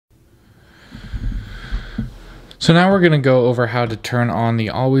So now we're going to go over how to turn on the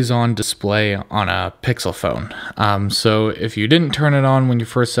always on display on a Pixel phone. So if you didn't turn it on when you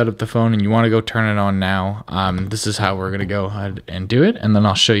first set up the phone and you want to go turn it on now, this is how we're going to go ahead and do it. And then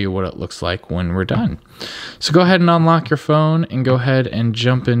I'll show you what it looks like when we're done. So go ahead and unlock your phone and go ahead and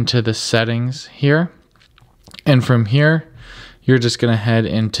jump into the settings here. And from here, you're just going to head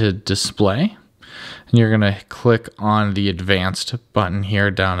into display. And you're going to click on the advanced button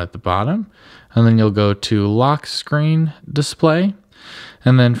here down at the bottom. And then you'll go to lock screen display.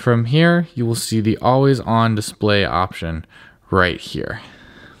 And then from here, you will see the always on display option right here.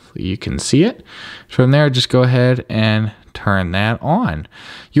 You can see it. From there, just go ahead and turn that on.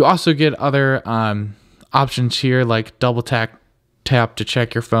 You also get other options here like double tap to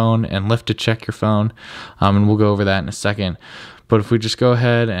check your phone and lift to check your phone. And we'll go over that in a second. But if we just go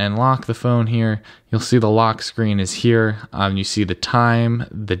ahead and lock the phone here, you'll see the lock screen is here. You see the time,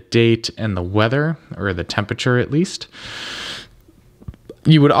 the date, and the weather, or the temperature at least.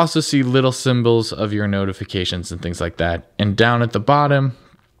 You would also see little symbols of your notifications and things like that. And down at the bottom,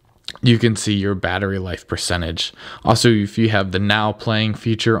 you can see your battery life percentage. Also, if you have the now playing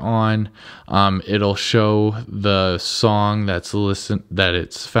feature on, it'll show the song that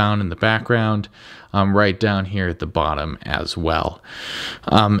it's found in the background right down here at the bottom as well.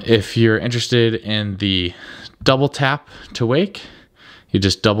 If you're interested in the double tap to wake, you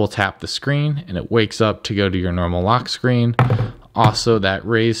just double tap the screen and it wakes up to go to your normal lock screen. Also, that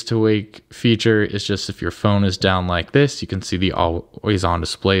raise to wake feature is just if your phone is down like this, you can see the always on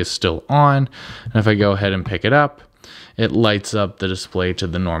display is still on. And if I go ahead and pick it up, it lights up the display to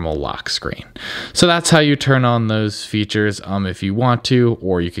the normal lock screen. So that's how you turn on those features if you want to,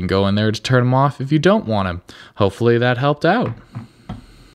 or you can go in there to turn them off if you don't want them. Hopefully that helped out.